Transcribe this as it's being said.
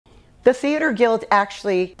The Theatre Guild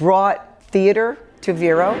actually brought theater to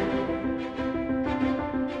Vero.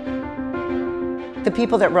 The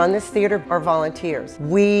people that run this theater are volunteers.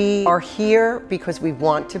 We are here because we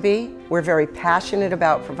want to be. We're very passionate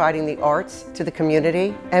about providing the arts to the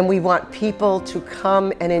community, and we want people to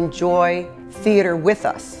come and enjoy theater with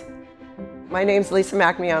us. My name's Lisa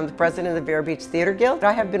McNamee. I'm the president of the Vero Beach Theatre Guild.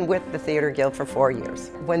 I have been with the Theatre Guild for 4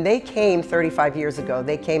 years. When they came 35 years ago,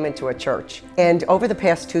 they came into a church. And over the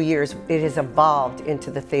past 2 years, it has evolved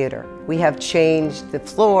into the theater. We have changed the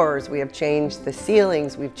floors, we have changed the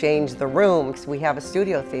ceilings, we've changed the rooms. We have a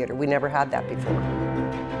studio theater. We never had that before.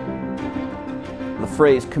 The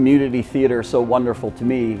phrase community theater is so wonderful to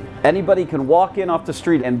me. Anybody can walk in off the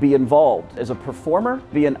street and be involved. As a performer,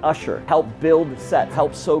 be an usher, help build sets,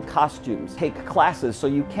 help sew costumes, take classes so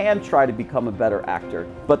you can try to become a better actor.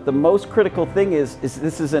 But the most critical thing is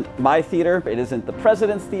this isn't my theater, it isn't the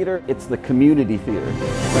president's theater, it's the community theater.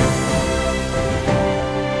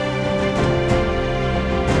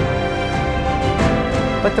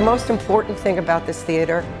 But the most important thing about this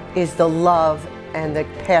theater is the love and the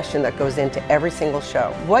passion that goes into every single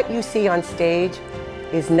show. What you see on stage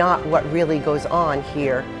is not what really goes on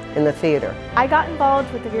here in the theater. I got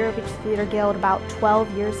involved with the Vero Beach Theatre Guild about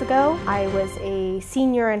 12 years ago. I was a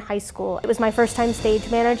senior in high school. It was my first time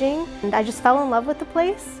stage managing, and I just fell in love with the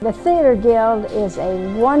place. The Theatre Guild is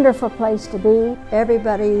a wonderful place to be.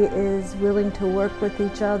 Everybody is willing to work with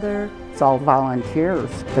each other. It's all volunteers,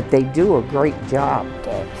 but they do a great job.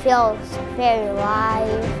 It feels very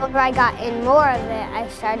alive. Whenever I got in more of it, I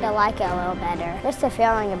started to like it a little better. Just the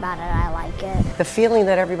feeling about it, I like it. The feeling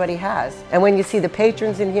that everybody has. And when you see the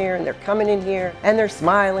patrons in here and they're coming in here and they're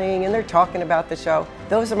smiling and they're talking about the show,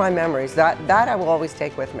 those are my memories. That I will always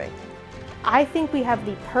take with me. I think we have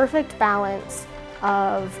the perfect balance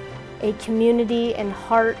of a community and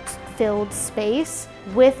heart-filled space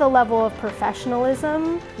with a level of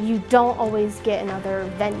professionalism you don't always get in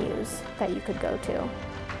other venues that you could go to.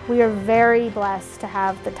 We are very blessed to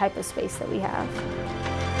have the type of space that we have.